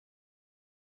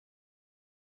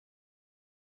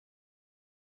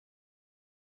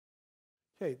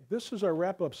Okay, this is our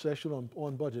wrap-up session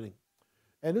on budgeting.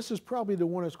 And this is probably the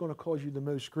one that's going to cause you the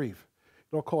most grief.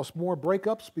 It'll cause more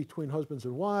breakups between husbands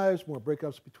and wives, more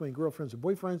breakups between girlfriends and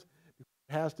boyfriends. It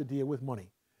has to deal with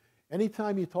money.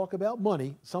 Anytime you talk about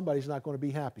money, somebody's not going to be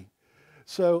happy.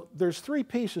 So there's three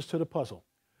pieces to the puzzle.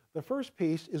 The first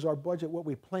piece is our budget, what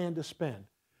we plan to spend.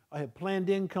 I have planned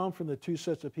income from the two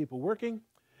sets of people working,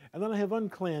 and then I have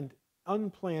unplanned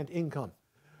income.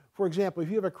 For example, if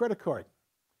you have a credit card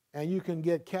and you can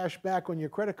get cash back on your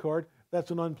credit card, that's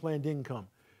an unplanned income.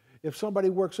 If somebody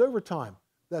works overtime,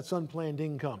 that's unplanned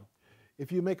income.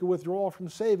 If you make a withdrawal from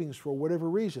savings for whatever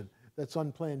reason, that's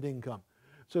unplanned income.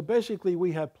 So basically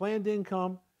we have planned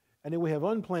income and then we have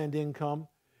unplanned income,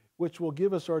 which will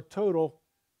give us our total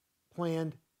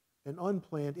planned and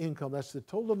unplanned income. That's the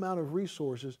total amount of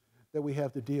resources that we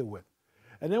have to deal with.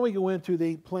 And then we go into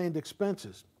the planned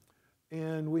expenses.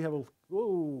 And we have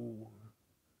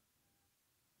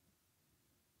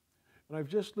and I've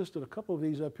just listed a couple of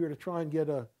these up here to try and get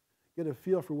a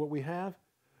feel for what we have.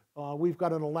 We've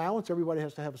got an allowance. Everybody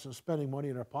has to have some spending money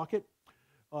in their pocket.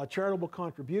 Charitable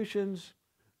contributions,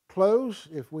 clothes,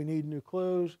 if we need new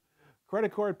clothes,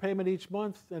 credit card payment each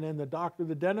month, and then the doctor,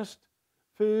 the dentist,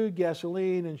 food,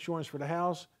 gasoline, insurance for the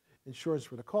house, insurance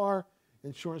for the car,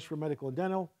 insurance for medical and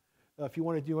dental. If you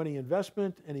want to do any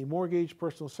investment, any mortgage,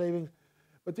 personal savings.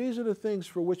 But these are the things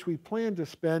for which we plan to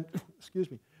spend,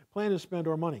 plan to spend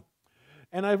our money.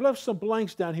 And I've left some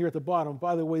blanks down here at the bottom.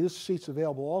 By the way, this sheet's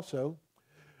available also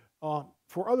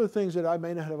for other things that I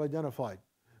may not have identified.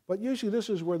 But usually this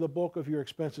is where the bulk of your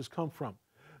expenses come from.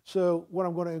 So what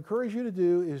I'm going to encourage you to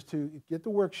do is to get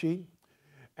the worksheet,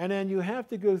 and then you have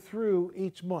to go through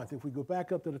each month. If we go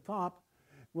back up to the top,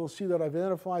 we'll see that I've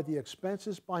identified the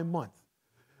expenses by month.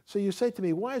 So you say to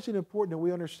me, why is it important that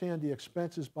we understand the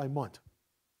expenses by month?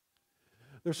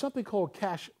 There's something called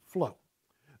cash flow,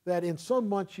 that in some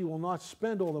months you will not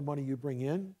spend all the money you bring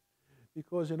in,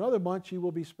 because in other months you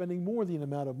will be spending more than the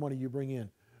amount of money you bring in.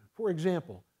 For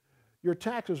example, your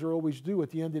taxes are always due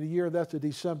at the end of the year. That's a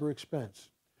December expense.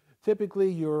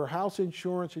 Typically, your house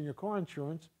insurance and your car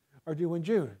insurance are due in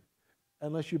June.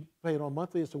 Unless you pay it on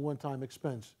monthly, it's a one-time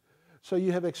expense. So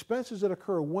you have expenses that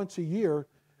occur once a year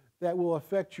that will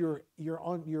affect your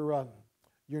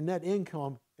net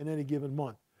income in any given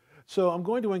month. So I'm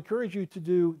going to encourage you to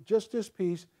do just this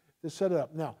piece to set it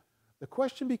up. Now, the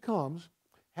question becomes,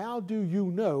 how do you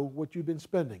know what you've been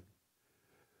spending?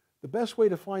 The best way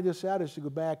to find this out is to go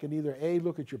back and either A,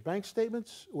 look at your bank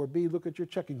statements, or B, look at your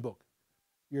checking book,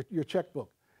 your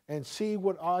checkbook, and see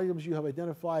what items you have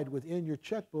identified within your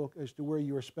checkbook as to where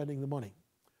you are spending the money.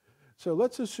 So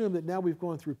let's assume that now we've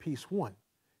gone through piece one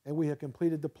and we have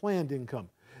completed the planned income.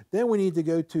 Then we need to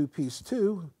go to piece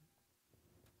two,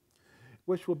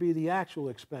 which will be the actual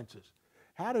expenses.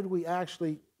 How did we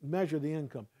actually measure the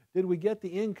income? Did we get the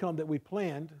income that we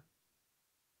planned?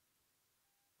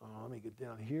 Let me get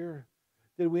down here.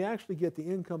 Did we actually get the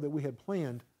income that we had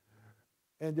planned?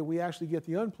 And did we actually get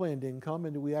the unplanned income?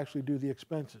 And did we actually do the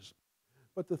expenses?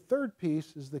 But the third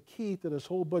piece is the key to this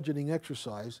whole budgeting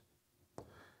exercise,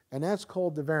 and that's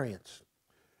called the variance.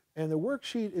 And the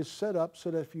worksheet is set up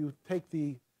so that if you take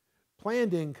the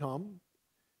planned income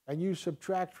and you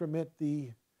subtract from it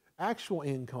the actual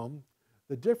income,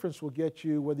 the difference will get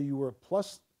you whether you were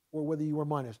plus or whether you were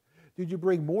minus. Did you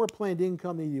bring more planned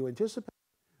income than you anticipated,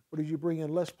 or did you bring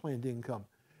in less planned income?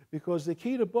 Because the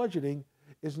key to budgeting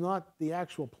is not the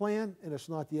actual plan and it's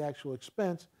not the actual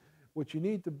expense. What you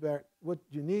need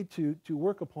to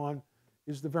work upon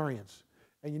is the variance.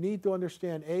 And you need to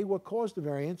understand A, what caused the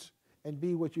variance, and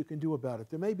B, what you can do about it.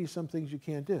 There may be some things you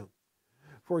can't do.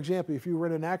 For example, if you were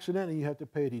in an accident and you had to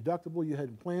pay a deductible you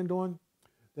hadn't planned on,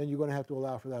 then you're going to have to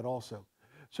allow for that also.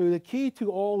 So the key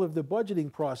to all of the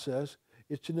budgeting process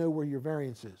is to know where your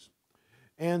variance is.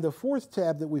 And the fourth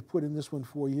tab that we put in this one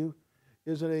for you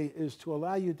is to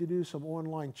allow you to do some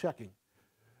online checking.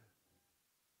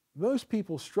 Most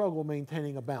people struggle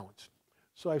maintaining a balance.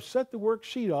 So I've set the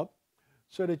worksheet up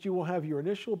so that you will have your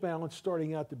initial balance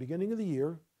starting out at the beginning of the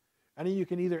year, and then you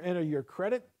can either enter your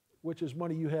credit, which is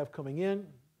money you have coming in,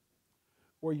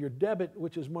 or your debit,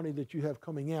 which is money that you have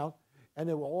coming out, and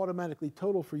it will automatically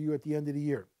total for you at the end of the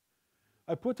year.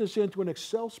 I put this into an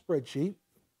Excel spreadsheet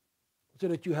so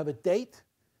that you have a date,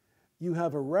 you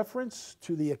have a reference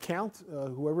to the account,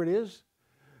 whoever it is,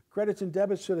 credits and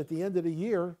debits, so that at the end of the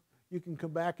year, you can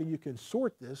come back and you can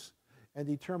sort this and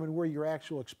determine where your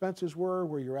actual expenses were,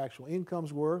 where your actual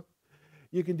incomes were.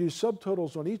 You can do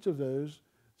subtotals on each of those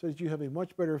so that you have a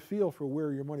much better feel for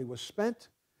where your money was spent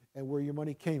and where your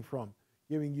money came from,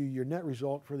 giving you your net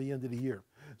result for the end of the year.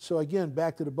 So again,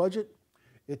 back to the budget.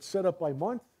 It's set up by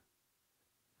month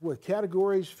with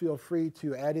categories, feel free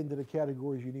to add into the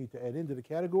categories you need to add into the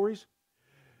categories.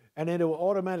 And then it will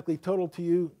automatically total to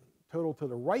you, total to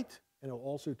the right, and it will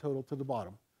also total to the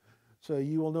bottom. So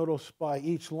you will notice by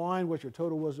each line what your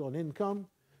total was on income,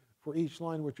 for each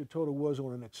line what your total was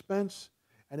on an expense,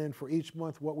 and then for each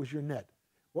month what was your net.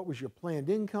 What was your planned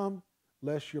income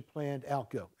less your planned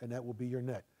outgo, and that will be your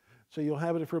net. So you'll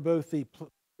have it for both the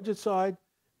budget side,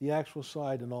 the actual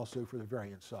side, and also for the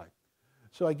variance side.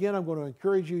 So again, I'm going to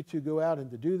encourage you to go out and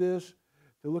to do this,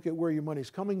 to look at where your money's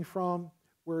coming from,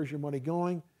 where is your money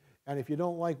going, and if you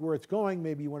don't like where it's going,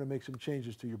 maybe you want to make some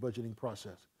changes to your budgeting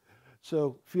process.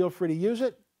 So feel free to use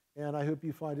it, and I hope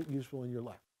you find it useful in your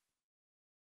life.